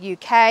get in the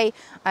UK.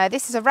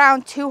 This is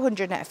around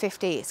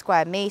 250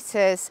 square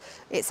metres.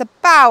 It's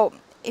about,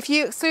 if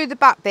you exclude the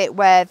back bit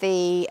where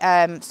the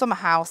summer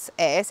house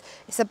is,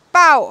 it's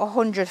about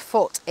 100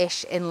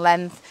 foot-ish in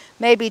length,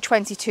 maybe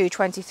 22,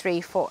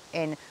 23 foot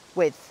in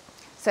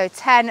width. So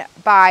 10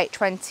 by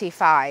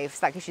 25,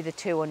 so that gives you the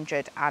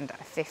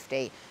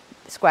 250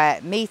 square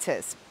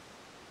metres.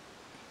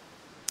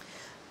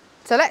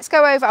 So let's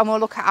go over and we'll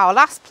look at our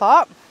last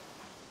plot,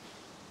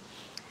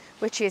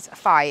 which is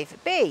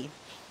 5B.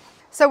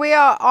 So we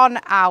are on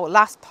our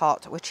last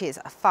plot, which is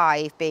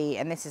 5B,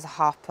 and this is a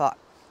half plot.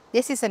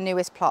 This is the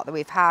newest plot that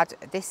we've had.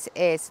 This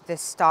is the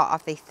start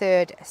of the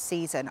 3rd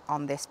season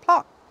on this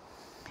plot.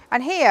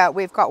 And here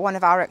we've got one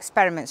of our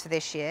experiments for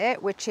this year,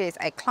 which is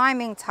a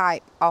climbing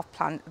type of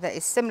plant that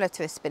is similar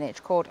to a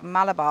spinach called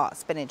Malabar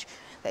spinach,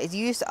 that is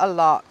used a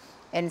lot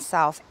in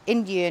South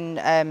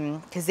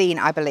Indian cuisine,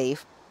 I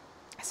believe.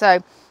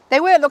 So they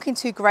weren't looking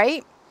too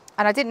great,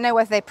 and I didn't know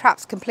whether they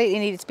perhaps completely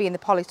needed to be in the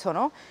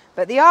polytunnel,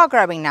 but they are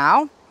growing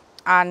now.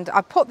 And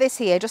I've put this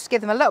here just to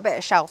give them a little bit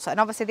of shelter, and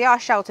obviously they are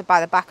sheltered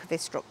by the back of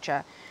this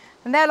structure,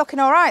 and they're looking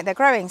all right, they're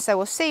growing, so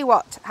we'll see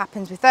what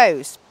happens with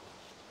those.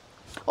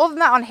 Other than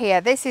that, on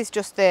here, this is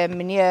just the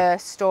manure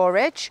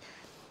storage,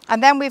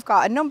 and then we've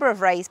got a number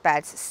of raised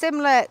beds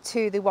similar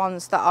to the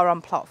ones that are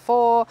on plot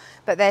 4,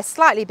 but they're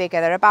slightly bigger.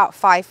 They're about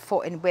 5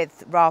 foot in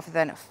width rather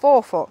than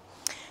 4 foot.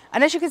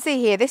 And as you can see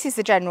here, this is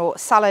the general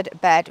salad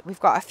bed. We've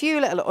got a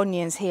few little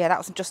onions here, that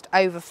was just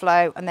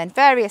overflow, and then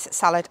various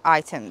salad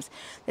items.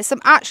 There's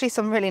actually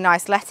some really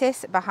nice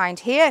lettuce behind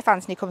here, if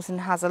Anthony comes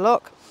and has a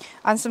look,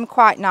 and some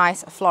quite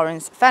nice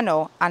Florence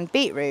fennel and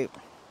beetroot.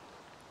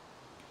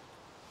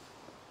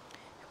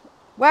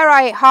 Where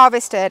I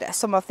harvested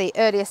some of the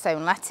earlier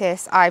sown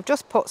lettuce, I've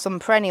just put some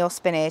perennial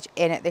spinach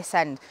in at this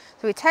end.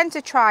 So we tend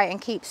to try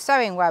and keep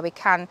sowing where we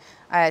can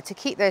to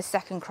keep those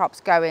second crops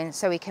going,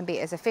 so we can be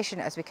as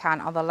efficient as we can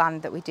on the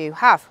land that we do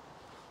have.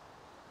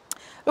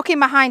 Looking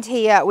behind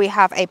here, we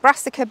have a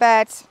brassica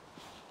bed.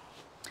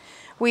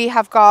 We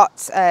have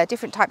got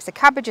different types of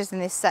cabbages in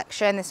this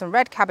section. There's some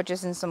red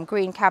cabbages and some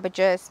green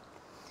cabbages.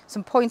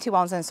 some pointy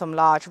ones and some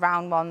large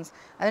round ones.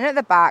 And then at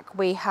the back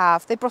we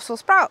have the Brussels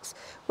sprouts,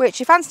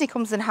 which if Anthony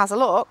comes and has a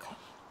look,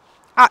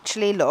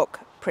 actually look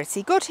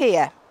pretty good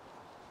here.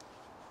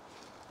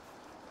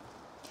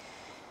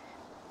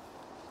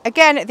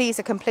 Again, these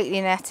are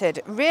completely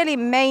netted, really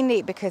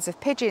mainly because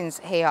of pigeons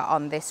here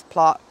on this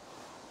plot.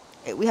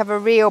 We have a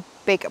real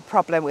big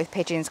problem with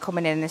pigeons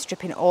coming in and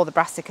stripping all the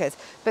brassicas,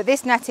 but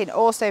this netting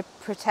also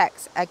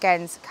protects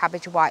against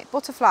cabbage white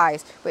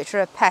butterflies, which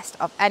are a pest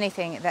of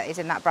anything that is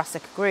in that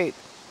brassica group.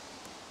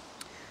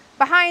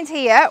 Behind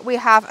here we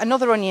have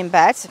another onion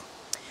bed.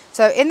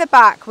 So in the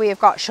back we have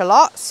got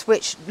shallots,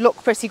 which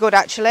look pretty good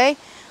actually,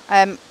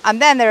 and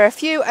then there are a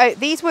few,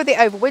 these were the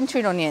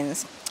overwintering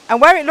onions. And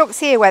where it looks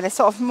here, where they're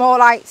sort of more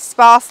like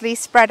sparsely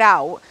spread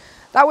out,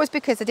 that was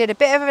because I did a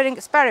bit of an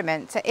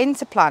experiment to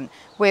interplant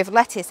with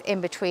lettuce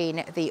in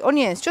between the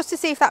onions, just to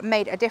see if that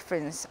made a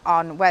difference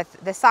on whether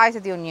the size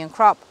of the onion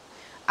crop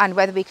and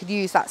whether we could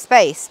use that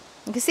space.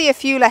 You can see a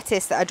few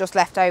lettuce that are just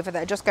left over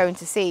that are just going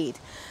to seed.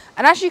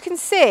 And as you can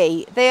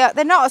see, they're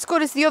not as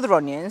good as the other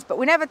onions, but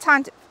we never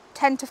tend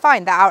to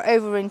find that our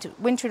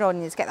overwintering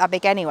onions get that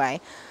big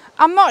anyway.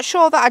 I'm not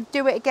sure that I'd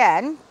do it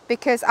again,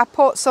 because I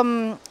put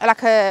some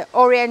like a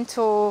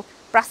oriental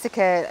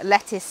brassica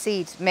lettuce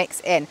seed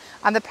mix in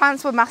and the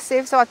plants were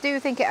massive, so I do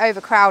think it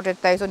overcrowded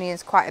those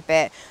onions quite a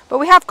bit, but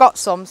we have got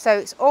some, so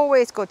it's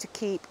always good to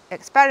keep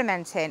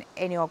experimenting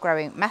in your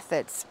growing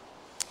methods.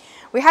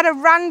 We had a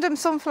random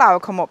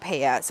sunflower come up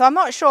here, so I'm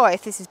not sure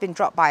if this has been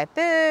dropped by a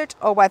bird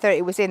or whether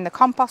it was in the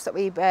compost that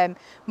we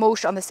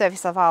mulched on the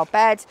surface of our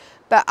bed,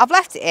 but I've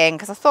left it in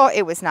because I thought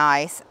it was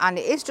nice, and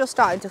it is just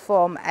starting to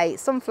form a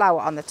sunflower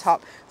on the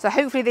top, so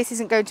hopefully this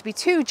isn't going to be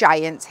too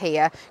giant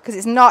here because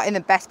it's not in the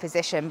best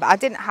position, but I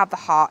didn't have the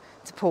heart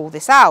to pull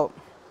this out.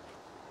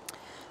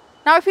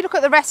 Now if we look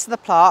at the rest of the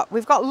plot,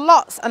 we've got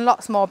lots and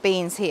lots more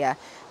beans here.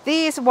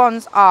 These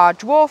ones are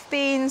dwarf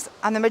beans,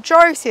 and the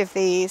majority of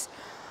these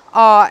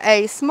are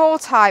a small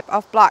type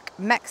of black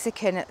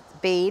Mexican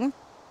bean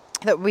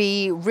that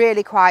we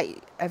really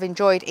quite have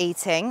enjoyed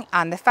eating,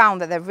 and they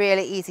found that they're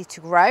really easy to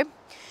grow.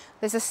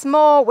 There's a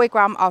small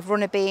wigwam of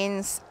runner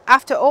beans.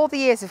 After all the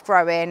years of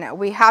growing,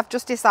 we have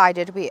just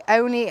decided we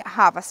only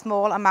have a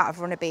small amount of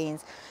runner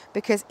beans,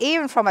 because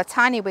even from a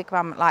tiny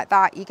wigwam like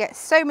that, you get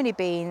so many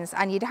beans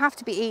and you'd have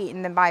to be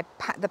eating them by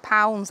the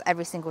pounds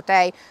every single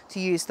day to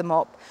use them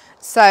up.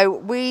 So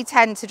we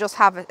tend to just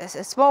have a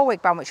small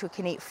wigwam which we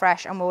can eat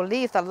fresh, and we'll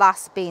leave the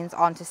last beans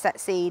on to set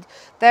seed.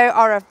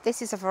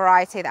 This is a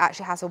variety that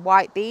actually has a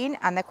white bean,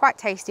 and they're quite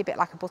tasty, a bit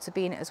like a butter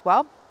bean as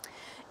well.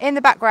 In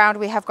the background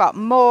we have got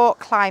more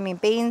climbing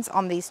beans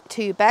on these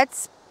two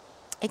beds.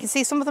 You can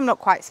see some of them look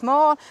quite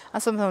small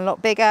and some of them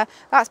look bigger.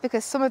 That's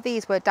because some of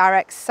these were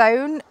direct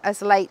sown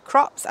as late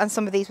crops and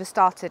some of these were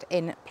started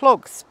in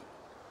plugs.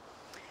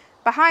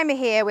 Behind me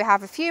here we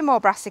have a few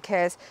more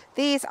brassicas.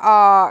 These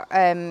are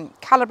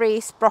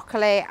calabrese,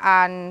 broccoli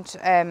and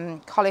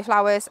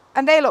cauliflowers,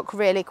 and they look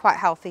really quite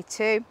healthy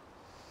too.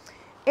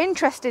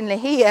 Interestingly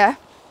here,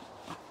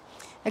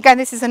 again,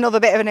 this is another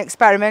bit of an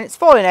experiment. It's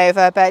falling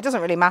over, but it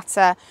doesn't really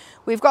matter.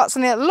 We've got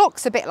something that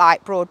looks a bit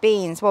like broad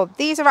beans. Well,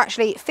 these are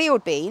actually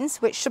field beans,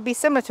 which should be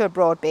similar to a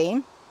broad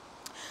bean.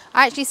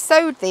 I actually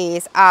sowed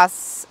these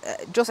as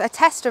just a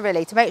tester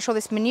really, to make sure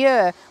this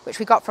manure, which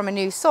we got from a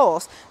new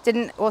source,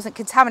 wasn't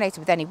contaminated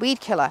with any weed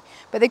killer.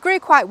 But they grew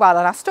quite well,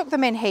 and I stuck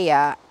them in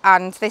here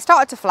and they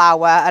started to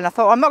flower, and I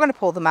thought, I'm not going to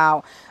pull them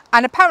out.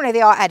 And apparently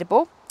they are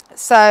edible.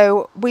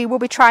 So we will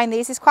be trying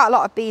these. There's quite a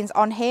lot of beans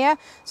on here,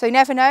 so you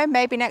never know,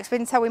 maybe next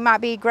winter we might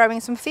be growing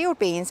some field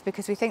beans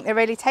because we think they're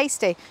really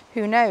tasty.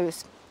 Who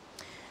knows?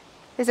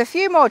 There's a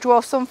few more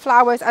dwarf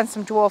sunflowers and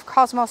some dwarf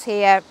cosmos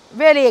here,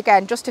 really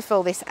again just to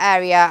fill this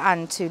area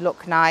and to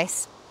look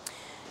nice.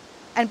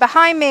 And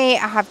behind me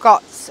I have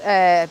got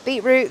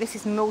beetroot. This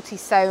is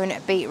multi-sown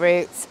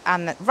beetroot,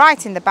 and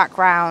right in the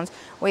background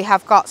we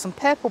have got some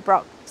purple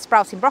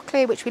sprouting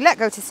broccoli, which we let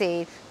go to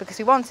seed because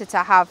we wanted to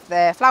have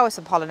the flowers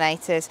and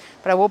pollinators,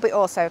 but I will be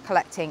also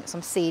collecting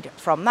some seed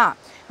from that.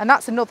 And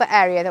that's another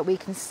area that we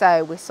can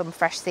sow with some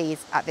fresh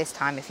seeds at this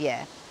time of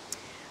year.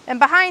 And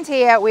behind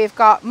here we've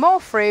got more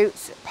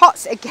fruits,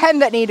 pots again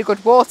that need a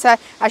good water.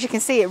 As you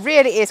can see, it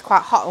really is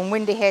quite hot and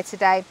windy here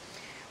today.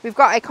 We've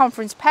got a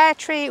conference pear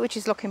tree which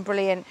is looking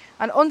brilliant,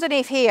 and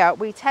underneath here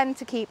we tend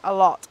to keep a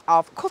lot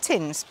of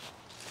cuttings,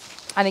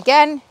 and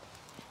again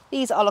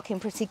these are looking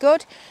pretty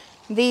good.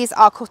 These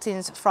are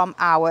cuttings from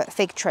our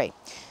fig tree.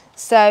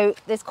 So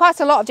there's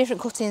quite a lot of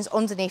different cuttings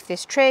underneath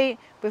this tree.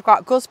 We've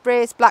got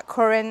gooseberries, black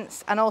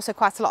currants, and also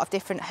quite a lot of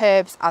different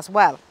herbs as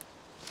well.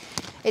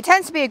 It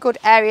tends to be a good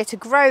area to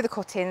grow the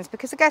cuttings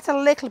because they get a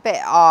little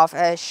bit of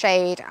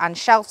shade and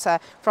shelter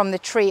from the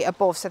tree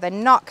above, so they're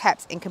not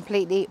kept in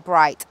completely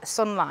bright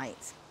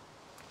sunlight.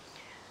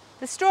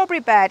 The strawberry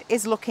bed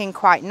is looking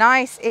quite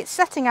nice. It's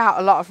setting out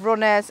a lot of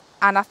runners,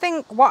 and I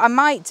think what I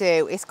might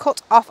do is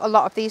cut off a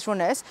lot of these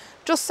runners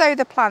just so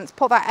the plants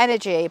put that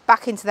energy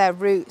back into their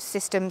root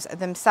systems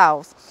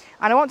themselves.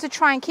 And I want to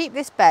try and keep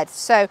this bed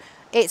so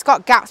it's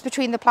got gaps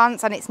between the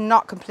plants and it's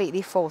not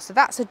completely full. So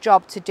that's a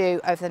job to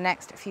do over the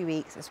next few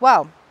weeks as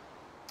well.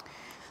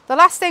 The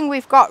last thing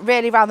we've got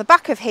really around the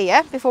back of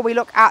here, before we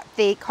look at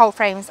the cold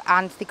frames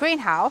and the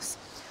greenhouse,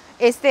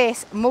 is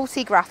this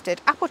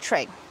multi-grafted apple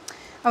tree.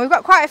 And we've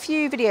got quite a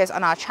few videos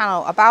on our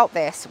channel about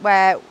this,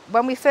 where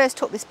when we first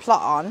took this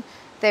plot on,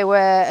 there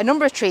were a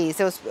number of trees.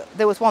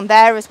 There was one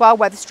there as well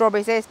where the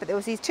strawberries is, but there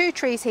was these 2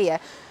 trees here.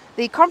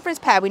 The conference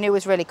pear we knew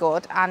was really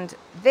good, and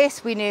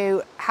this we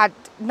knew had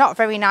not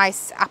very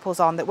nice apples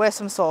on that were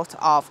some sort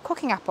of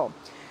cooking apple.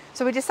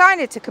 So we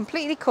decided to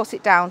completely cut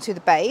it down to the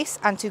base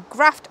and to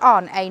graft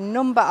on a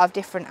number of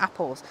different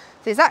apples.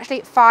 There's actually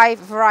 5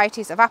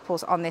 varieties of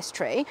apples on this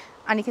tree,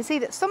 and you can see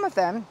that some of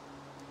them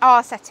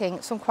are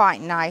setting some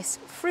quite nice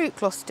fruit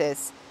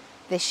clusters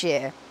this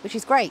year, which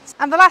is great.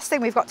 And the last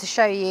thing we've got to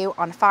show you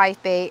on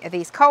 5B are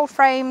these cold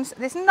frames.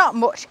 There's not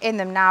much in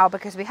them now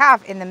because we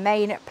have in the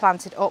main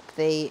planted up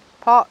the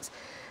pots,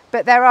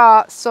 but there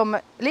are some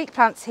leek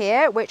plants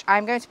here which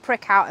I'm going to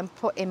prick out and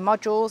put in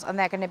modules, and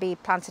they're going to be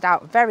planted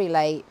out very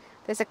late.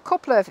 There's a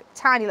couple of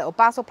tiny little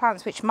basil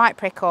plants which might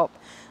prick up,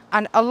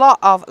 and a lot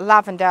of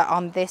lavender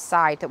on this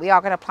side that we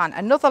are going to plant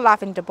another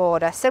lavender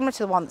border similar to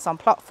the one that's on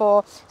plot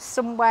 4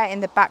 somewhere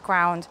in the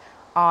background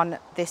on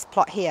this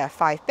plot here,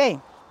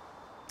 5B.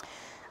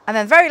 And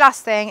then the very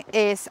last thing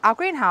is our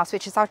greenhouse,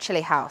 which is our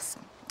chilli house.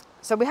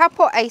 So we have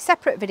put a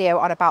separate video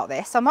on about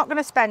this, so I'm not going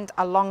to spend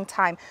a long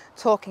time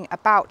talking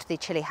about the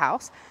chilli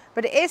house,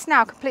 but it is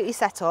now completely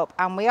set up,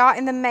 and we are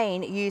in the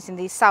main using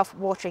these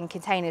self-watering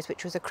containers,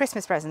 which was a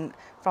Christmas present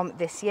from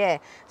this year.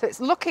 So it's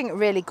looking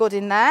really good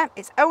in there.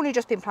 It's only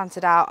just been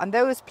planted out, and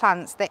those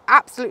plants, they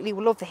absolutely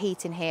will love the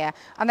heat in here,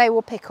 and they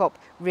will pick up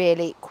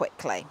really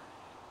quickly.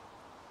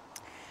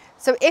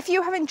 So if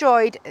you have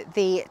enjoyed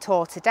the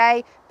tour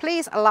today,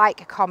 please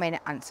like, comment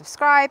and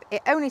subscribe.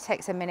 It only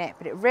takes a minute,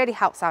 but it really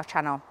helps our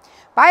channel.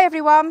 Bye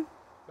everyone.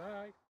 Bye.